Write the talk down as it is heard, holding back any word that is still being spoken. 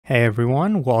Hey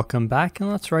everyone, welcome back, and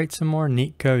let's write some more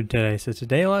Leetcode today. So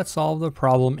today let's solve the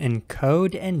problem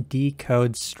encode and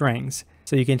decode strings.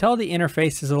 So you can tell the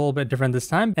interface is a little bit different this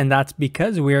time, and that's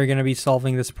because we are going to be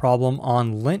solving this problem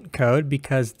on Leetcode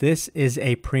because this is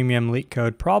a premium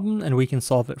Leetcode problem and we can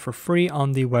solve it for free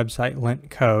on the website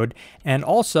Leetcode. And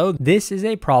also, this is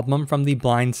a problem from the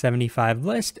Blind 75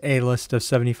 list, a list of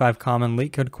 75 common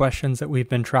Leetcode questions that we've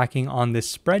been tracking on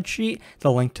this spreadsheet.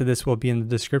 The link to this will be in the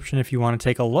description if you want to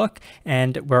take a look.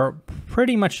 And we're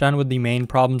pretty much done with the main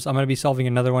problems. I'm going to be solving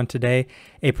another one today,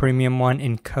 a premium one,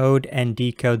 encode and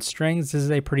decode strings. This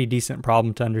is a pretty decent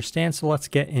problem to understand, so let's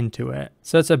get into it.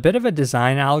 So it's a bit of a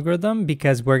design algorithm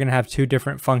because we're going to have two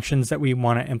different functions that we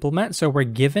want to implement. So we're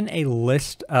given a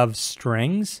list of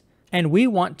strings and we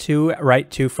want to write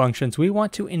two functions. We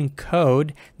want to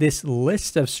encode this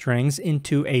list of strings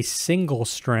into a single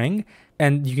string.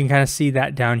 And you can kind of see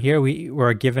that down here. We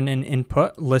were given an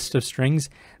input list of strings,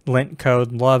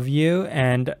 Leetcode love you,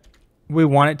 and we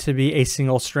want it to be a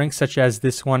single string such as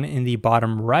this one in the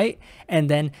bottom right. And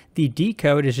then the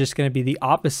decode is just going to be the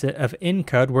opposite of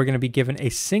encode. We're going to be given a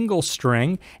single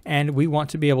string and we want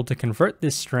to be able to convert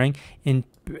this string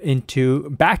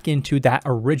back into that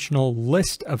original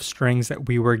list of strings that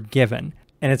we were given.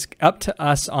 And it's up to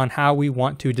us on how we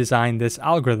want to design this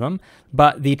algorithm.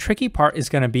 But the tricky part is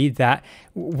going to be that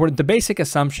the basic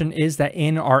assumption is that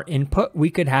in our input, we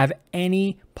could have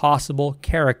any possible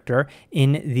character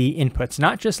in the inputs,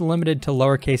 not just limited to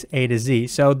lowercase a to z.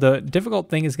 So the difficult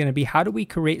thing is going to be, how do we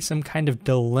create some kind of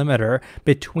delimiter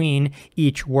between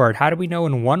each word? How do we know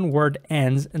when one word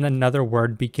ends and another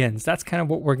word begins? That's kind of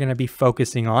what we're going to be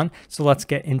focusing on. So let's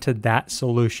get into that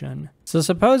solution. So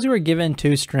suppose we were given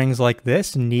two strings like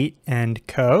this, neat and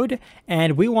code,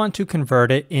 and we want to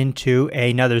convert it into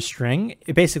another string,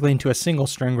 basically into a single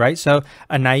string, right? So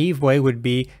a naive way would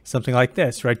be something like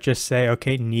this, right? Just say,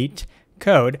 okay, neat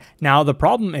code. Now the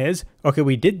problem is, okay,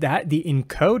 we did that, the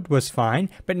encode was fine,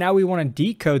 but now we want to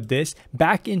decode this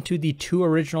back into the two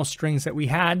original strings that we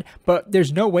had, but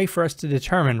there's no way for us to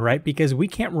determine, right? Because we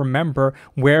can't remember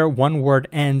where one word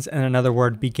ends and another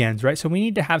word begins, right? So we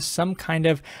need to have some kind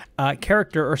of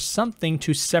character or something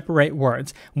to separate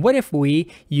words. What if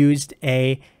we used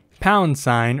a pound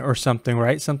sign or something,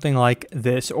 right? Something like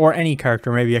this, or any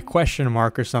character, maybe a question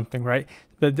mark or something, right?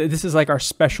 But this is like our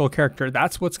special character.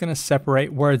 That's what's going to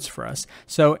separate words for us.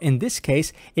 So in this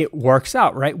case, it works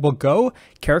out, right? We'll go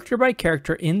character by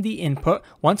character in the input.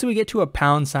 Once we get to a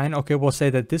pound sign, okay, we'll say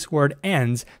that this word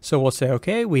ends. So we'll say,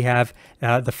 okay, we have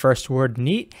the first word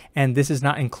neat, and this is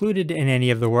not included in any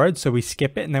of the words. So we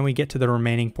skip it, and then we get to the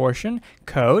remaining portion,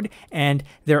 code, and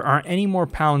there aren't any more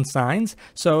pound signs.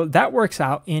 So that works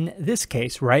out in this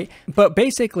case, right? But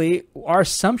basically, our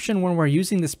assumption when we're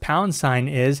using this pound sign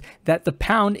is that the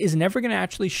pound is never going to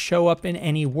actually show up in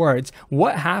any words.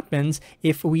 What happens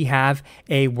if we have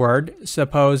a word,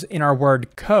 suppose in our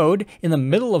word code, in the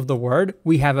middle of the word,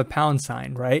 we have a pound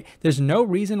sign, right? There's no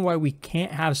reason why we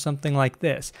can't have something like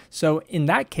this. So in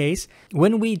that case,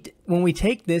 when we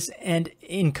take this and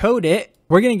encode it,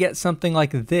 we're going to get something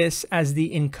like this as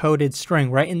the encoded string,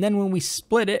 right? And then when we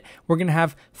split it, we're going to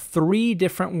have three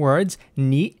different words,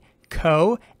 neat,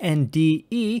 co, and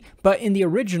de, but in the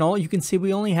original you can see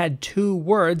we only had two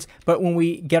words, but when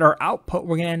we get our output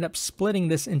we're going to end up splitting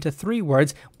this into three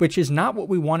words, which is not what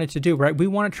we wanted to do, right? We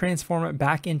want to transform it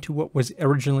back into what was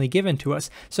originally given to us.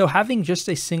 So having just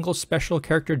a single special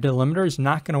character delimiter is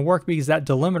not going to work because that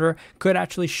delimiter could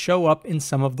actually show up in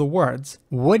some of the words.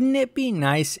 Wouldn't it be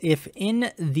nice if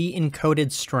in the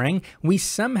encoded string we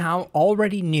somehow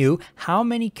already knew how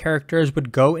many characters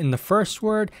would go in the first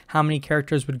word, how many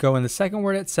characters would go in the second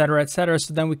word, etc., etc.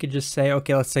 So then we could just say,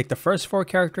 okay, let's take the first four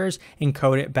characters,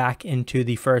 encode it back into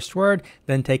the first word,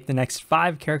 then take the next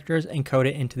five characters, encode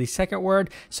it into the second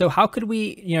word. So how could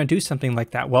we, do something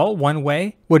like that? Well, one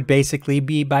way would basically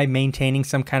be by maintaining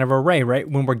some kind of array, right?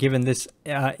 When we're given this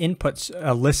inputs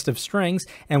list of strings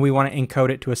and we want to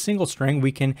encode it to a single string,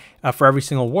 we can, for every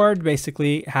single word,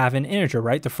 basically have an integer,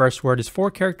 right? The first word is 4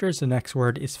 characters, the next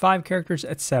word is 5 characters,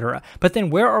 etc. But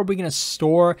then where are we going to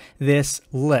store this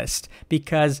list?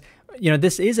 Because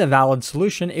this is a valid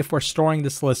solution if we're storing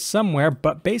this list somewhere,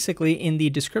 but basically in the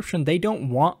description, they don't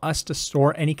want us to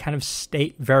store any kind of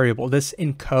state variable. This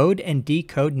encode and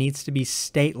decode needs to be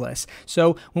stateless.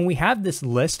 So when we have this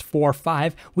list 4,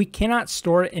 5, we cannot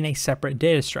store it in a separate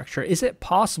data structure. Is it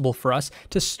possible for us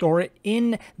to store it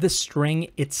in the string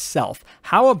itself?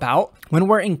 How about when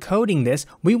we're encoding this,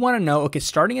 we want to know, okay,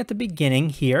 starting at the beginning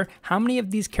here, how many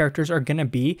of these characters are going to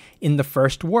be in the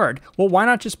first word? Well, why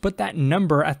not just put that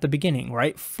number at the beginning beginning,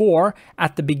 right? 4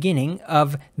 at the beginning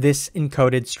of this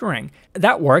encoded string.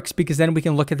 That works because then we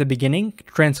can look at the beginning,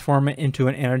 transform it into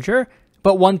an integer.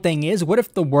 But one thing is, what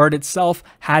if the word itself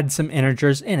had some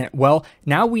integers in it? Well,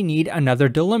 now we need another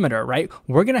delimiter, right?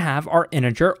 We're going to have our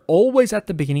integer always at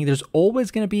the beginning. There's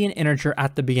always going to be an integer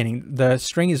at the beginning. The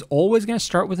string is always going to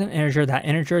start with an integer. That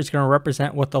integer is going to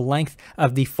represent what the length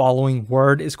of the following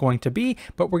word is going to be,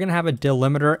 but we're going to have a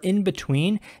delimiter in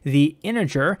between the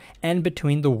integer and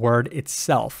between the word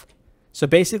itself. So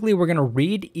basically, we're going to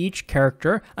read each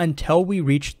character until we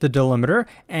reach the delimiter.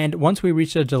 And once we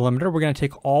reach the delimiter, we're going to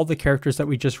take all the characters that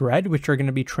we just read, which are going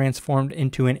to be transformed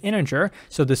into an integer.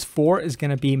 So this 4 is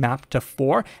going to be mapped to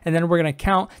 4. And then we're going to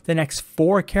count the next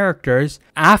 4 characters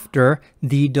after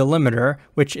the delimiter,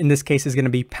 which in this case is going to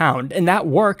be pound. And that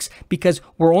works because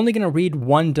we're only going to read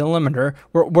one delimiter.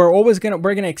 We're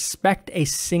going to expect a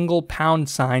single pound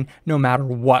sign no matter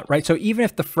what, right? So even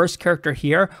if the first character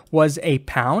here was a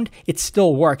pound, it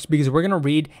still works because we're going to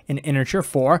read an integer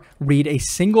 4, read a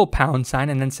single pound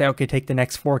sign, and then say, okay, take the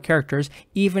next 4 characters,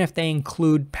 even if they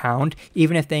include pound,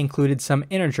 even if they included some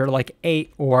integer like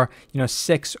 8 or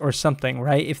 6 or something,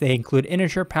 right? If they include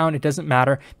integer, pound, it doesn't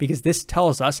matter because this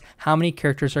tells us how many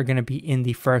characters are going to be in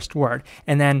the first word.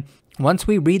 And then once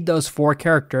we read those 4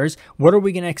 characters, what are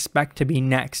we going to expect to be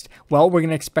next? Well, we're going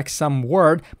to expect some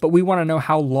word, but we want to know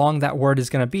how long that word is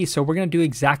going to be. So we're going to do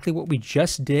exactly what we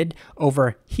just did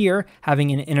over here, having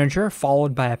an integer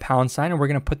followed by a pound sign, and we're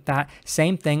going to put that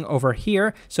same thing over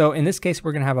here. So in this case,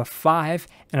 we're going to have a 5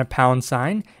 and a pound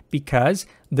sign because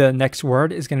the next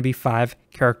word is going to be 5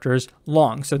 characters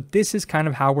long. So this is kind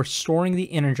of how we're storing the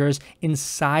integers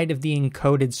inside of the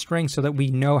encoded string so that we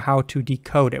know how to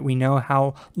decode it. We know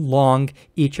how long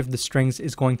each of the strings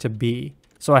is going to be.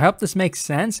 So I hope this makes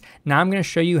sense. Now I'm going to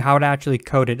show you how to actually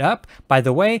code it up. By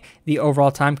the way, the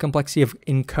overall time complexity of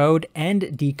encode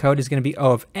and decode is going to be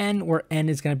O of n, where n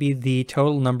is going to be the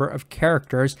total number of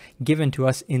characters given to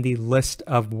us in the list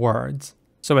of words.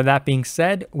 So with that being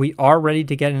said, we are ready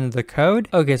to get into the code.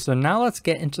 Okay, so now let's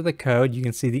get into the code. You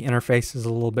can see the interface is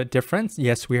a little bit different.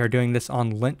 Yes, we are doing this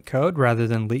on Leetcode rather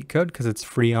than Leetcode because it's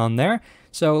free on there.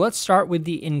 So let's start with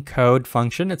the encode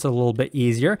function. It's a little bit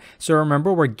easier. So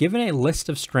remember, we're given a list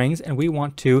of strings and we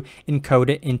want to encode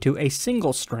it into a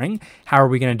single string. How are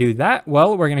we going to do that?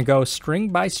 Well, we're going to go string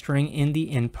by string in the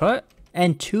input.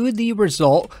 And to the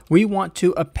result, we want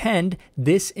to append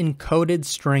this encoded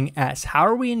string s. How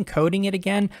are we encoding it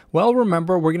again? Well,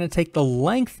 remember, we're going to take the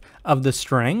length of the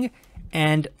string,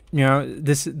 and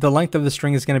the length of the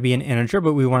string is going to be an integer,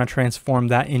 but we want to transform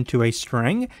that into a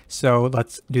string. So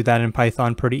let's do that in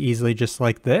Python pretty easily, just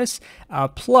like this.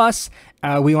 Plus,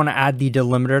 we want to add the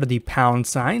delimiter to the pound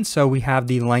sign. So we have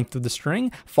the length of the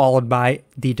string followed by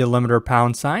the delimiter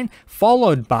pound sign,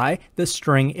 followed by the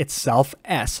string itself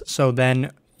s. So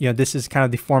then, this is kind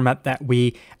of the format that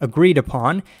we agreed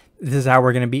upon. This is how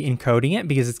we're going to be encoding it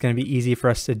because it's going to be easy for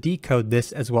us to decode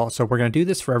this as well. So we're going to do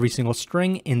this for every single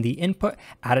string in the input,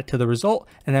 add it to the result,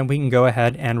 and then we can go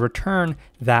ahead and return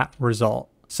that result.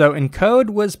 So encode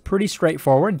was pretty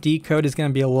straightforward. Decode is going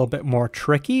to be a little bit more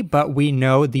tricky, but we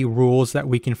know the rules that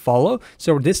we can follow.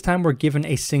 So this time we're given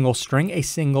a single string, a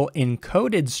single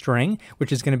encoded string,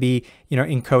 which is going to be,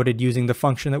 encoded using the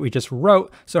function that we just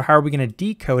wrote. So how are we going to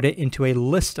decode it into a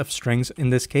list of strings? In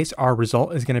this case, our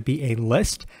result is going to be a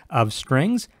list of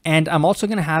strings. And I'm also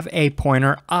going to have a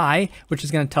pointer I, which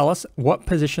is going to tell us what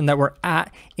position that we're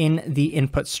at in the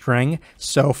input string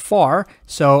so far.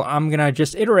 So I'm going to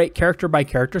just iterate character by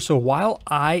character. So while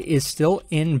I is still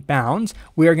in bounds,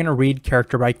 we are going to read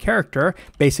character by character,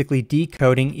 basically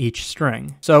decoding each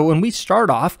string. So when we start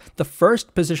off, the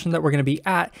first position that we're going to be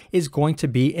at is going to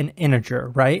be an integer,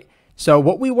 right? So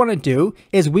what we want to do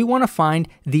is we want to find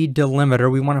the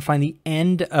delimiter. We want to find the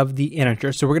end of the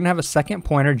integer. So we're going to have a second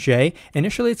pointer j.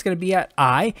 Initially, it's going to be at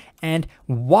I, and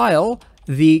while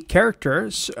the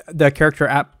character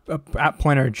at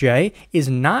pointer j is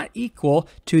not equal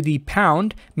to the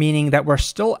pound, meaning that we're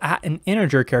still at an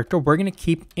integer character, we're going to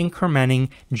keep incrementing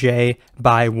j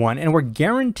by 1. And we're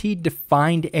guaranteed to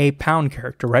find a pound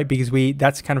character, right? Because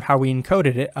that's kind of how we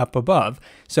encoded it up above.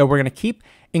 So we're going to keep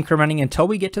incrementing until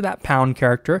we get to that pound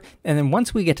character. And then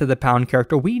once we get to the pound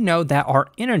character, we know that our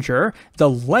integer, the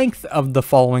length of the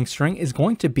following string, is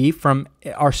going to be from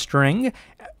our string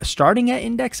starting at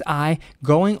index I,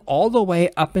 going all the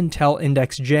way up until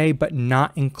index j, but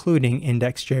not including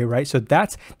index j, right? So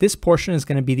this portion is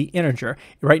going to be the integer.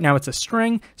 Right now it's a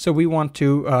string, so we want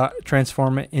to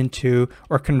transform it into,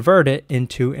 or convert it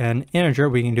into an integer.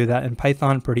 We can do that in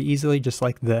Python pretty easily, just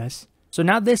like this. So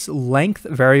now this length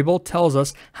variable tells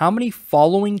us how many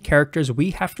following characters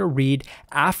we have to read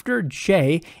after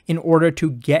J in order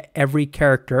to get every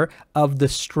character of the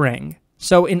string.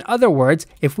 So in other words,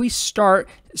 if we start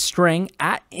string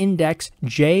at index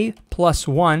J plus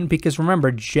 1, because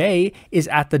remember J is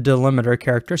at the delimiter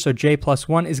character, so J plus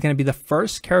 1 is going to be the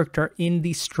first character in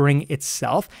the string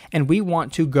itself, and we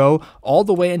want to go all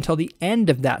the way until the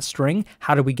end of that string.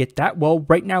 How do we get that? Well,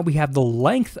 right now we have the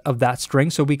length of that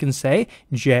string, so we can say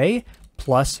J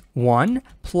plus 1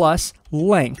 plus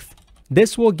length.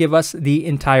 This will give us the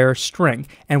entire string.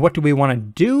 And what do we want to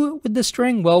do with the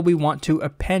string? Well, we want to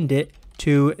append it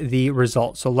to the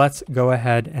result. So let's go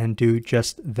ahead and do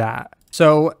just that.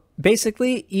 So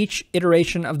basically each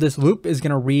iteration of this loop is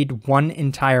going to read one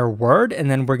entire word,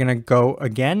 and then we're going to go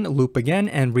again, loop again,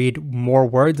 and read more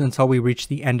words until we reach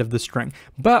the end of the string.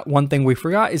 But one thing we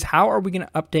forgot is, how are we going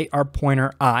to update our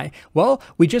pointer I? Well,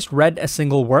 we just read a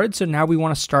single word, so now we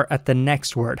want to start at the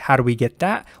next word. How do we get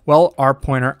that? Well, our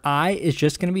pointer I is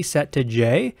just going to be set to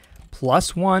J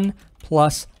plus 1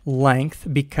 plus length,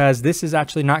 because this is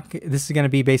actually not, this is going to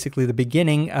be basically the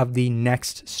beginning of the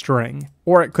next string,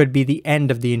 or it could be the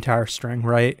end of the entire string,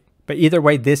 right? But either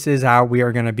way, this is how we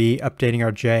are going to be updating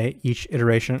our J each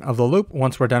iteration of the loop.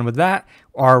 Once we're done with that,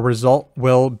 our result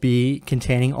will be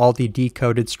containing all the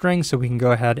decoded strings, so we can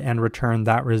go ahead and return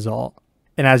that result.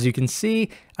 And as you can see,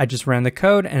 I just ran the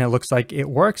code and it looks like it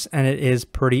works, and it is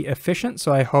pretty efficient.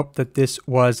 So I hope that this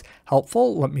was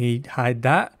helpful. Let me hide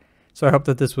that. So I hope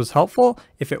that this was helpful.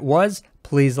 If it was,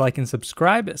 please like and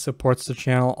subscribe. It supports the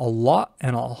channel a lot,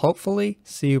 and I'll hopefully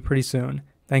see you pretty soon.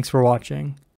 Thanks for watching.